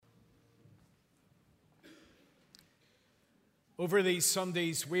Over these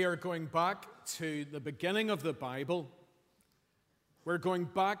Sundays, we are going back to the beginning of the Bible. We're going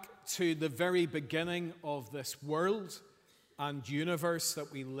back to the very beginning of this world and universe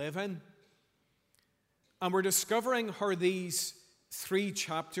that we live in. And we're discovering how these three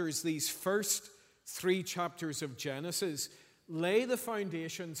chapters, these first three chapters of Genesis, lay the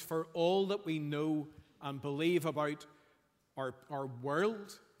foundations for all that we know and believe about our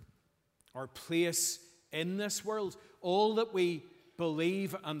world, our place in this world, all that we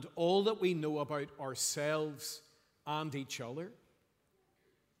believe and all that we know about ourselves and each other.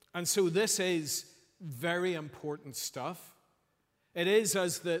 And so this is very important stuff. It is,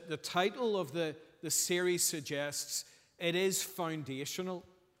 as the title of the series suggests, it is foundational.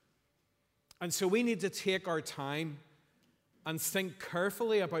 And so we need to take our time and think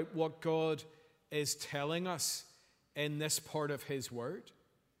carefully about what God is telling us in this part of His Word.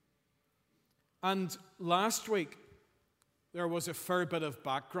 And last week, there was a fair bit of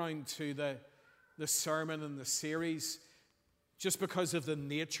background to the sermon and the series, just because of the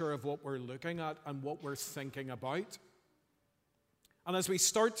nature of what we're looking at and what we're thinking about. And as we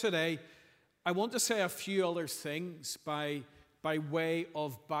start today, I want to say a few other things by way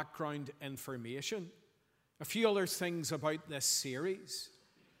of background information. A few other things about this series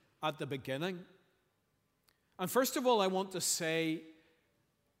at the beginning. And first of all, I want to say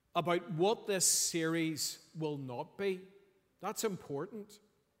about what this series will not be. That's important.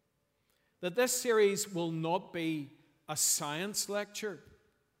 That this series will not be a science lecture,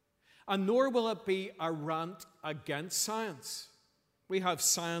 and nor will it be a rant against science. We have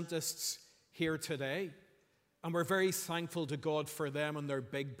scientists here today, and we're very thankful to God for them and their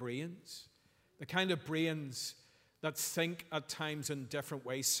big brains, the kind of brains that think at times in different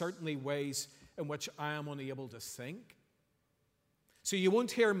ways, certainly ways in which I am unable to think. So you won't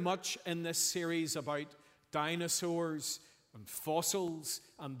hear much in this series about dinosaurs and fossils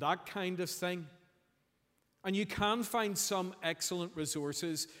and that kind of thing. And you can find some excellent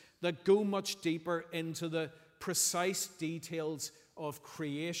resources that go much deeper into the precise details of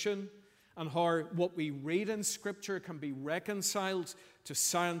creation and how what we read in Scripture can be reconciled to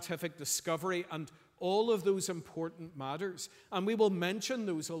scientific discovery and all of those important matters. And we will mention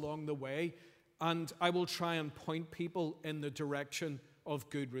those along the way, and I will try and point people in the direction of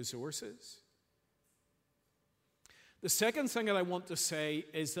good resources. The second thing that I want to say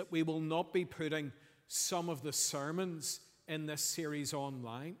is that we will not be putting some of the sermons in this series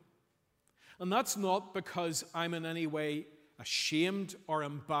online. And that's not because I'm in any way ashamed or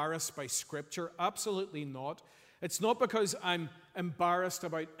embarrassed by Scripture. Absolutely not. It's not because I'm embarrassed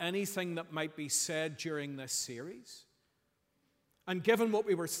about anything that might be said during this series. And given what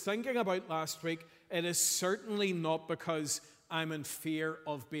we were thinking about last week, it is certainly not because I'm in fear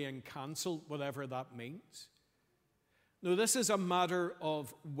of being cancelled, whatever that means. No, this is a matter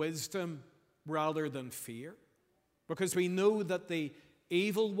of wisdom rather than fear, because we know that the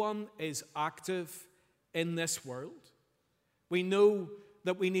evil one is active in this world. We know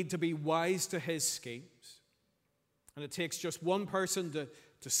that we need to be wise to his schemes. And it takes just one person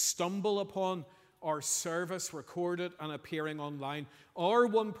to stumble upon our service recorded and appearing online, or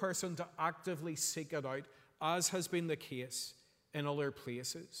one person to actively seek it out, as has been the case in other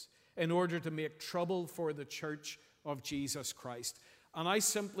places, in order to make trouble for the church of Jesus Christ. And I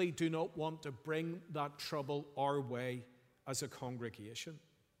simply do not want to bring that trouble our way as a congregation.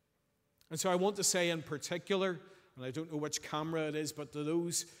 And so I want to say in particular, and I don't know which camera it is, but to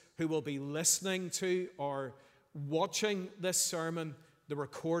those who will be listening to or watching this sermon, the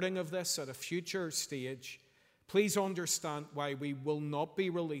recording of this at a future stage, please understand why we will not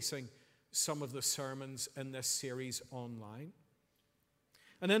be releasing some of the sermons in this series online.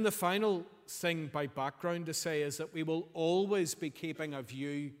 And then the final thing by background to say is that we will always be keeping a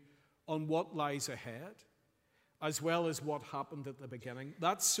view on what lies ahead, as well as what happened at the beginning.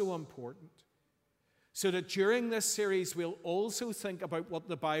 That's so important. So that during this series, we'll also think about what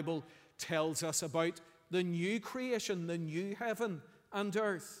the Bible tells us about the new creation, the new heaven and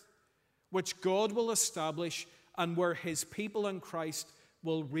earth, which God will establish and where his people in Christ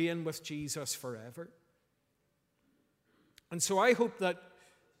will reign with Jesus forever. And so I hope that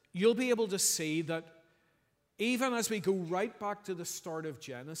you'll be able to see that even as we go right back to the start of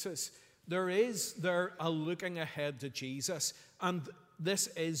Genesis, there is a looking ahead to Jesus, and this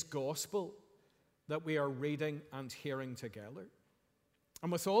is gospel that we are reading and hearing together. And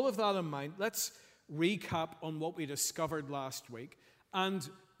with all of that in mind, let's recap on what we discovered last week. And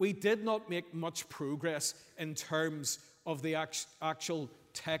we did not make much progress in terms of the actual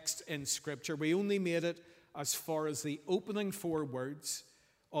text in Scripture. We only made it as far as the opening 4 words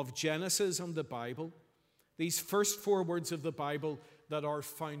of Genesis and the Bible. These first four words of the Bible that are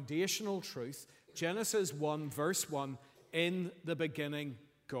foundational truth. Genesis 1, verse 1, in the beginning,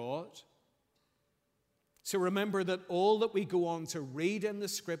 God. So remember that all that we go on to read in the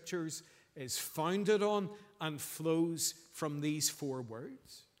Scriptures is founded on and flows from these four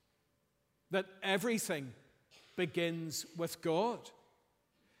words. That everything begins with God.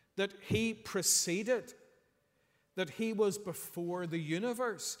 That He preceded. That He was before the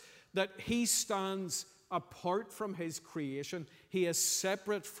universe. That He stands apart from His creation. He is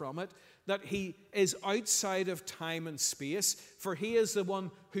separate from it. That He is outside of time and space, for He is the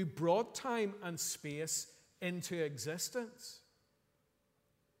one who brought time and space into existence.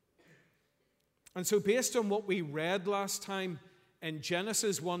 And so based on what we read last time in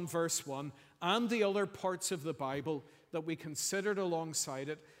Genesis 1 verse 1 and the other parts of the Bible that we considered alongside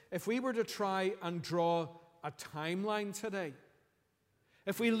it, if we were to try and draw a timeline today,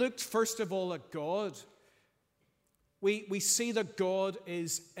 if we looked first of all at God, we see that God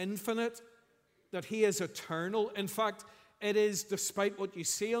is infinite, that He is eternal. In fact, it is, despite what you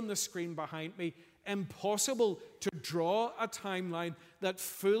see on the screen behind me, impossible to draw a timeline that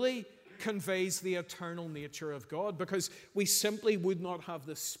fully conveys the eternal nature of God, because we simply would not have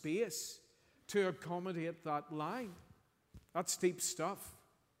the space to accommodate that line. That's deep stuff.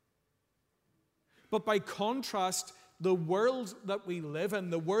 But by contrast, the world that we live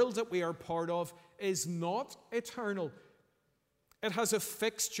in, the world that we are part of, is not eternal. It has a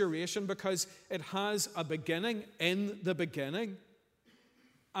fixed duration because it has a beginning in the beginning,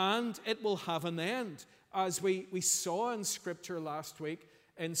 and it will have an end, as we saw in Scripture last week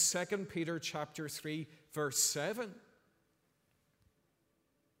in 2 Peter chapter 3, verse 7.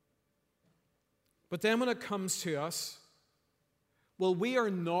 But then when it comes to us, well, we are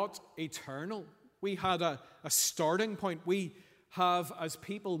not eternal. We had a starting point. We have, as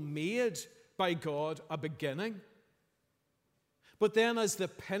people made by God, a beginning. But then as the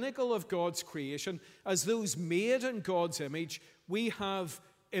pinnacle of God's creation, as those made in God's image, we have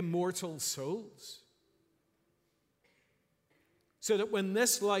immortal souls. So that when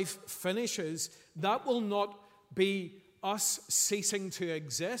this life finishes, that will not be us ceasing to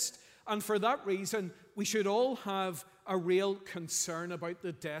exist. And for that reason, we should all have a real concern about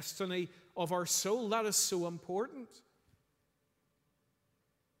the destiny of our soul. That is so important.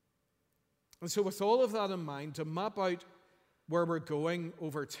 And so with all of that in mind, to map out where we're going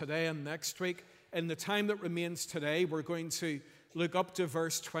over today and next week, in the time that remains today, we're going to look up to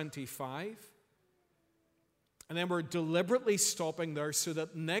verse 25. And then we're deliberately stopping there so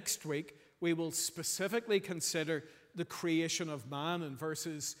that next week we will specifically consider the creation of man in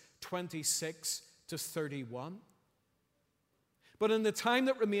verses 26 to 31. But in the time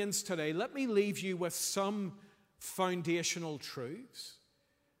that remains today, let me leave you with some foundational truths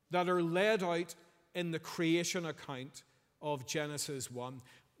that are laid out in the creation account of Genesis 1.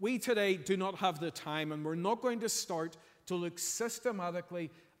 We today do not have the time, and we're not going to start to look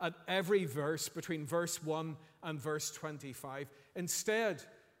systematically at every verse between verse 1 and verse 25. Instead,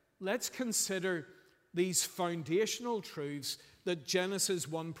 let's consider these foundational truths that Genesis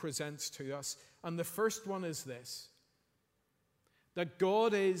 1 presents to us. And the first one is this: that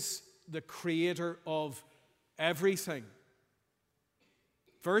God is the creator of everything.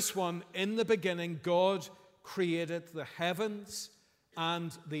 Verse 1, in the beginning, God created the heavens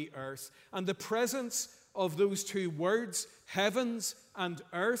and the earth. And the presence of those two words, heavens and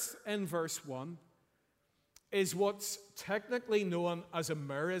earth, in verse 1, is what's technically known as a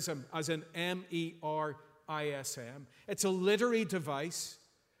merism, as an M-E-R-I-S-M. It's a literary device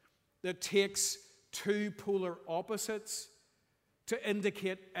that takes two polar opposites to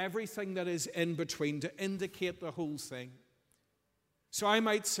indicate everything that is in between, to indicate the whole thing. So I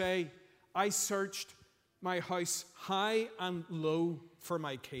might say, I searched my house high and low for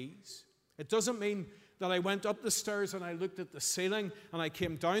my keys. It doesn't mean that I went up the stairs and I looked at the ceiling, and I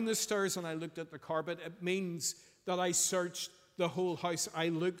came down the stairs and I looked at the carpet. It means that I searched the whole house. I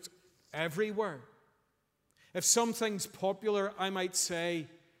looked everywhere. If something's popular, I might say,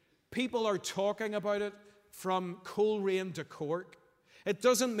 people are talking about it from Coleraine to Cork. It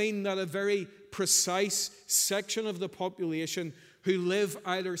doesn't mean that a very precise section of the population who live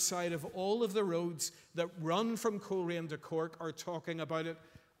either side of all of the roads that run from Coleraine to Cork are talking about it.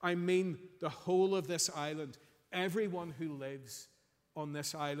 I mean the whole of this island, everyone who lives on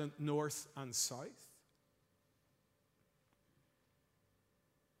this island, north and south.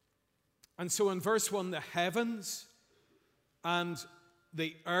 And so in verse 1, the heavens and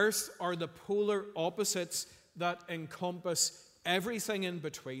the earth are the polar opposites that encompass everything in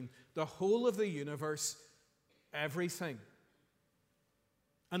between, the whole of the universe, everything.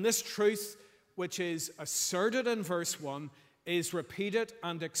 And this truth which is asserted in verse 1 is repeated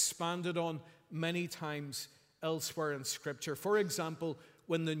and expanded on many times elsewhere in Scripture. For example,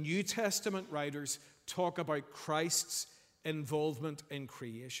 when the New Testament writers talk about Christ's involvement in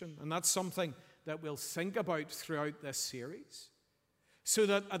creation. And that's something that we'll think about throughout this series. So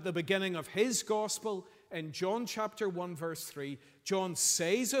that at the beginning of his gospel, in John chapter 1, verse 3, John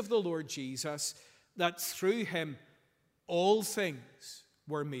says of the Lord Jesus that through him all things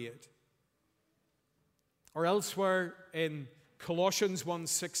were made. Or elsewhere in Colossians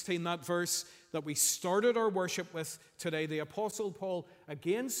 1:16, that verse that we started our worship with today, the Apostle Paul,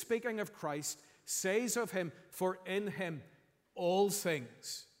 again speaking of Christ, says of him, for in him all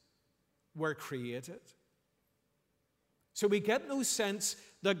things were created. So we get no sense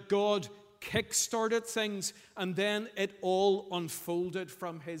that God kick-started things and then it all unfolded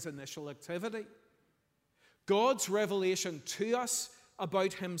from his initial activity. God's revelation to us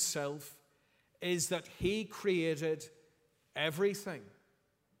about himself is that he created everything.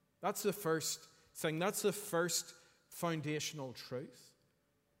 That's the first thing. That's the first foundational truth.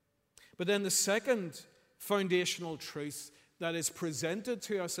 But then the second foundational truth that is presented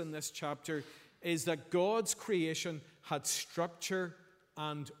to us in this chapter is that God's creation had structure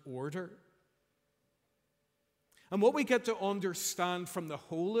and order. And what we get to understand from the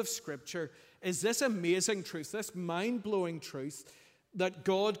whole of Scripture is this amazing truth, this mind-blowing truth, that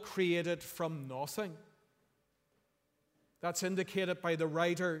God created from nothing. That's indicated by the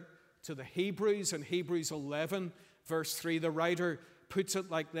writer to the Hebrews in Hebrews 11, verse 3. The writer puts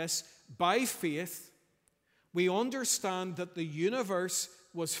it like this: by faith, we understand that the universe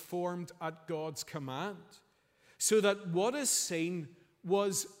was formed at God's command, so that what is seen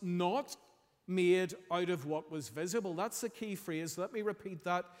was not made out of what was visible. That's the key phrase. Let me repeat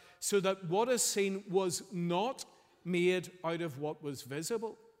that. So that what is seen was not made out of what was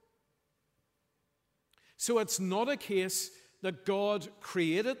visible. So it's not a case that God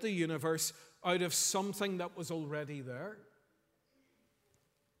created the universe out of something that was already there.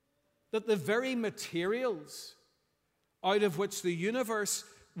 That the very materials out of which the universe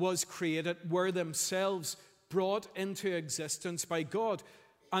was created were themselves brought into existence by God.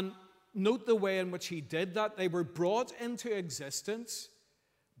 And note the way in which he did that. They were brought into existence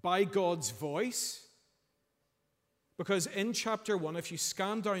by God's voice. Because in chapter 1, if you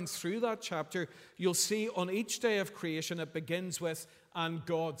scan down through that chapter, you'll see on each day of creation it begins with, and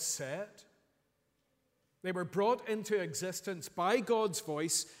God said. They were brought into existence by God's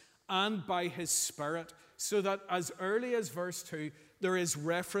voice and by his Spirit, so that as early as verse 2, there is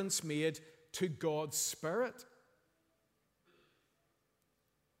reference made to God's Spirit.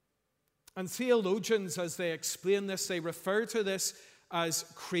 And theologians, as they explain this, they refer to this as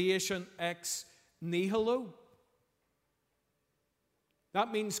creation ex nihilo.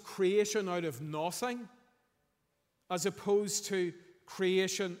 That means creation out of nothing, as opposed to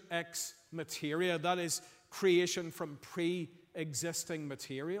creation ex materia. That is creation from pre-existing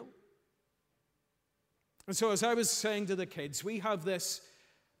material. And so as I was saying to the kids, we have this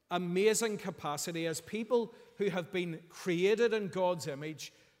amazing capacity as people who have been created in God's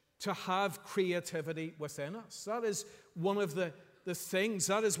image to have creativity within us. That is one of the things,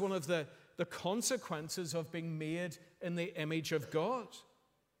 that is one of the consequences of being made in the image of God.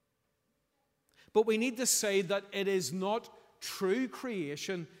 But we need to say that it is not true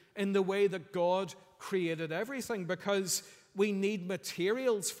creation in the way that God created everything, because we need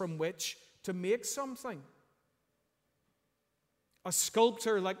materials from which to make something. A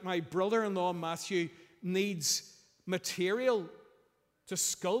sculptor like my brother-in-law Matthew needs material to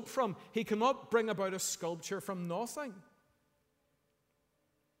sculpt from. He cannot bring about a sculpture from nothing.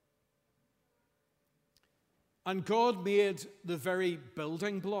 And God made the very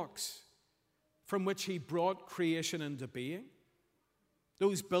building blocks from which he brought creation into being.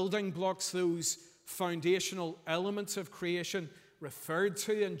 Those building blocks, those foundational elements of creation referred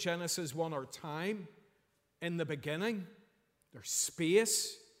to in Genesis 1 are time in the beginning. They're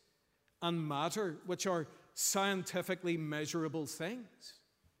space and matter, which are scientifically measurable things.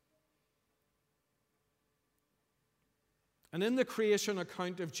 And in the creation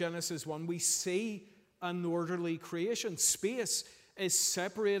account of Genesis 1, we see an orderly creation. Space is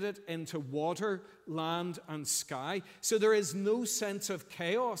separated into water, land, and sky. So there is no sense of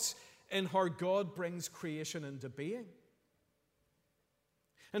chaos in how God brings creation into being.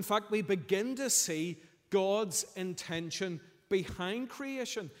 In fact, we begin to see God's intention behind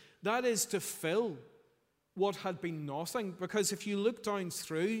creation. That is to fill what had been nothing. Because if you look down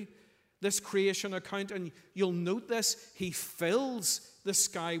through this creation account, and you'll note this, he fills the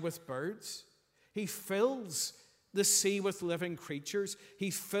sky with birds. He fills the sea with living creatures.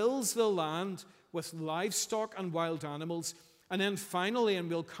 He fills the land with livestock and wild animals. And then finally, and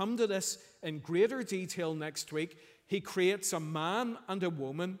we'll come to this in greater detail next week, he creates a man and a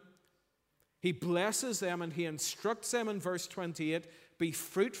woman. He blesses them and he instructs them in verse 28, be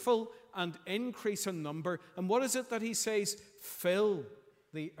fruitful and increase in number. And what is it that he says? Fill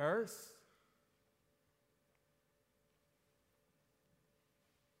the earth.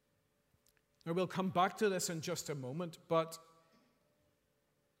 Now, we'll come back to this in just a moment, but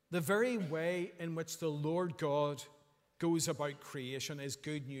the very way in which the Lord God goes about creation is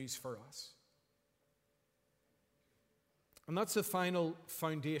good news for us. And that's the final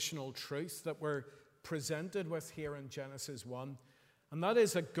foundational truth that we're presented with here in Genesis 1. And that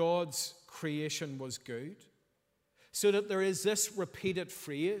is that God's creation was good. So that there is this repeated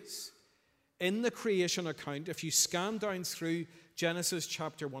phrase in the creation account. If you scan down through Genesis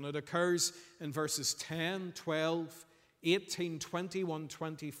chapter 1, it occurs in verses 10, 12, 18, 21,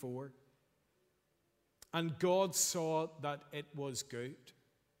 24. And God saw that it was good.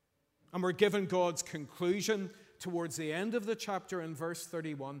 And we're given God's conclusion towards the end of the chapter in verse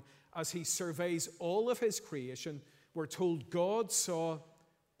 31. As he surveys all of his creation, we're told God saw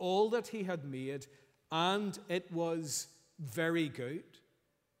all that he had made, and it was very good.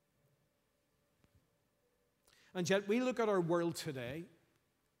 And yet we look at our world today,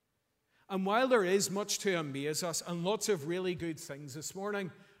 and while there is much to amaze us and lots of really good things, this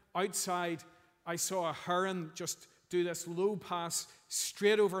morning outside I saw a heron just do this low pass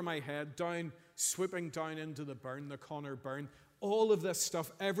straight over my head, down, swooping down into the burn, the Connor burn. All of this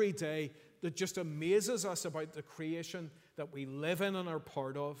stuff every day that just amazes us about the creation that we live in and are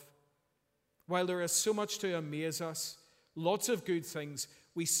part of. While there is so much to amaze us, lots of good things,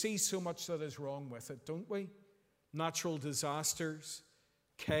 we see so much that is wrong with it, don't we? Natural disasters,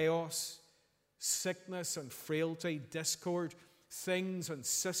 chaos, sickness and frailty, discord, things and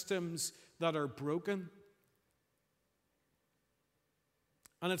systems that are broken.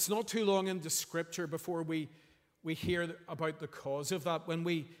 And it's not too long into Scripture before we hear about the cause of that. When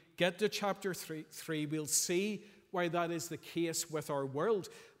we get to chapter 3, we'll see why that is the case with our world.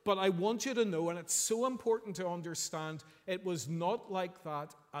 But I want you to know, and it's so important to understand, it was not like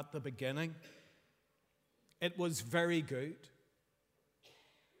that at the beginning. It was very good.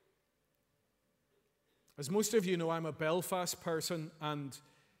 As most of you know, I'm a Belfast person, and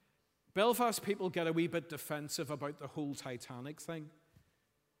Belfast people get a wee bit defensive about the whole Titanic thing.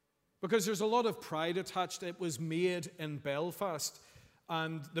 Because there's a lot of pride attached. It was made in Belfast,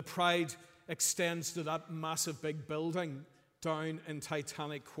 and the pride extends to that massive big building down in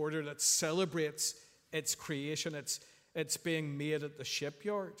Titanic Quarter that celebrates its creation. It's being made at the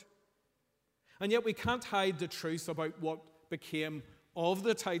shipyard. And yet we can't hide the truth about what became of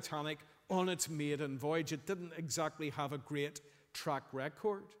the Titanic on its maiden voyage. It didn't exactly have a great track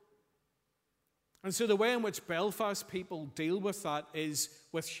record. And so the way in which Belfast people deal with that is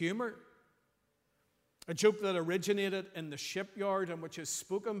with humour. A joke that originated in the shipyard and which is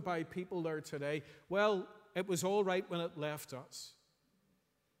spoken by people there today. Well, it was all right when it left us.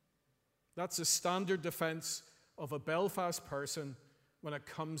 That's a standard defence of a Belfast person when it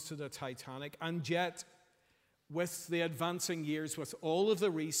comes to the Titanic. And yet, with the advancing years, with all of the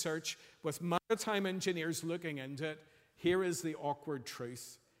research, with maritime engineers looking into it, here is the awkward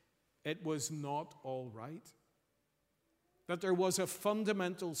truth. It was not all right. That there was a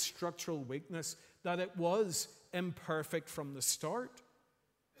fundamental structural weakness, that it was imperfect from the start.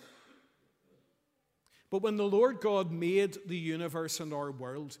 But when the Lord God made the universe and our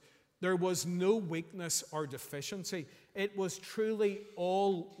world, there was no weakness or deficiency. It was truly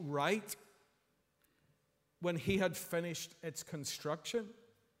all right when he had finished its construction.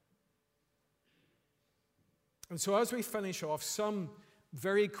 And so as we finish off, some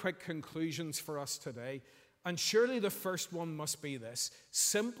very quick conclusions for us today. And surely the first one must be this: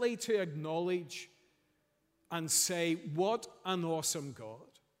 simply to acknowledge and say, what an awesome God.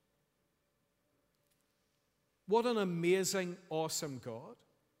 What an amazing, awesome God.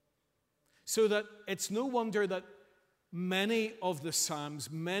 So that it's no wonder that many of the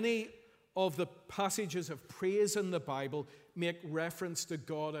Psalms, many of the passages of praise in the Bible make reference to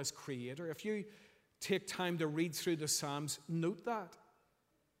God as creator. If you take time to read through the Psalms, note that.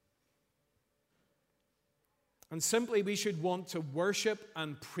 And simply we should want to worship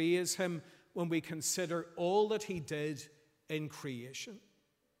and praise him when we consider all that he did in creation.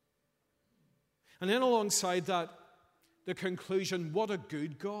 And then alongside that, the conclusion, what a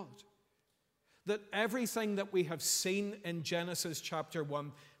good God. That everything that we have seen in Genesis chapter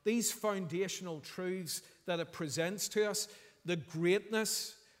 1, these foundational truths that it presents to us, the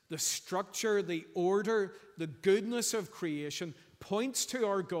greatness, the structure, the order, the goodness of creation points to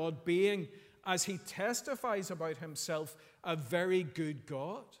our God being, as he testifies about himself, a very good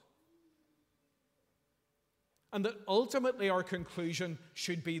God. And that ultimately our conclusion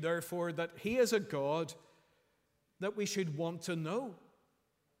should be, therefore, that he is a God that we should want to know.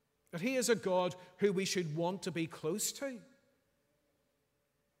 That he is a God who we should want to be close to.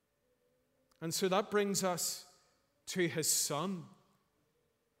 And so that brings us to his Son.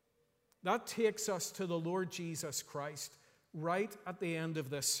 That takes us to the Lord Jesus Christ right at the end of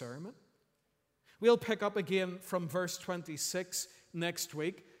this sermon. We'll pick up again from verse 26 next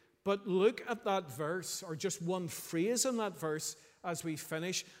week, but look at that verse, or just one phrase in that verse as we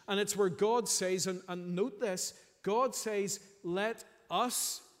finish, and it's where God says, and note this, God says, let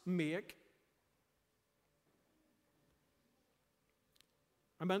us make.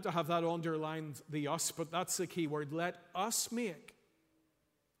 I meant to have that underlined, the us, but that's the key word, let us make.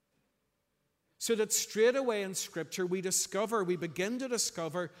 So that straight away in Scripture we begin to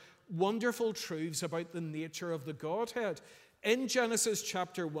discover wonderful truths about the nature of the Godhead. In Genesis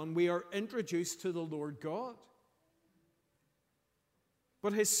chapter 1, we are introduced to the Lord God.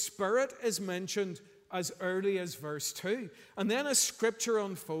 But his Spirit is mentioned as early as verse 2. And then as Scripture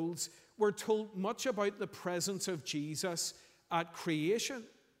unfolds, we're told much about the presence of Jesus at creation.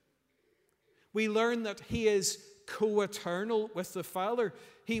 We learn that he is co-eternal with the Father.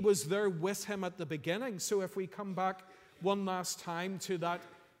 He was there with him at the beginning. So if we come back one last time to that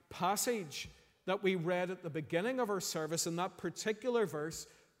passage that we read at the beginning of our service, in that particular verse,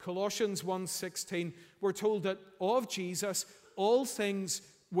 Colossians 1:16, we're told that of Jesus, all things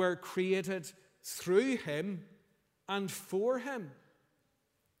were created through him and for him.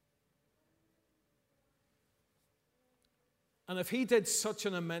 And if he did such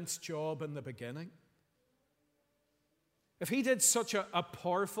an immense job in the beginning, if he did such a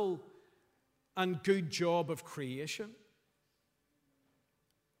powerful and good job of creation,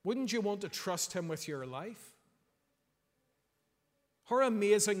 wouldn't you want to trust him with your life? How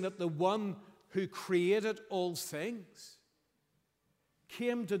amazing that the one who created all things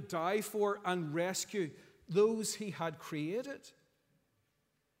came to die for and rescue those he had created,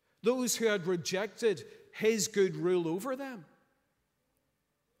 those who had rejected his good rule over them.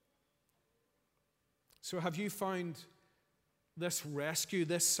 So have you found this rescue,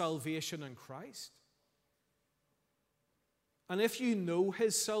 this salvation in Christ? And if you know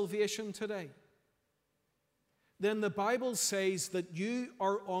his salvation today, then the Bible says that you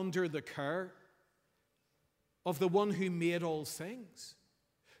are under the care of the one who made all things.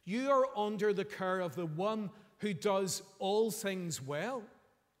 You are under the care of the one who does all things well.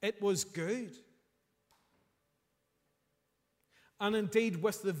 It was good. And indeed,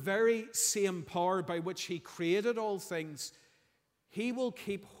 with the very same power by which he created all things, he will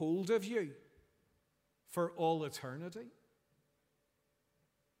keep hold of you for all eternity.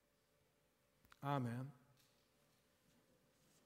 Amen.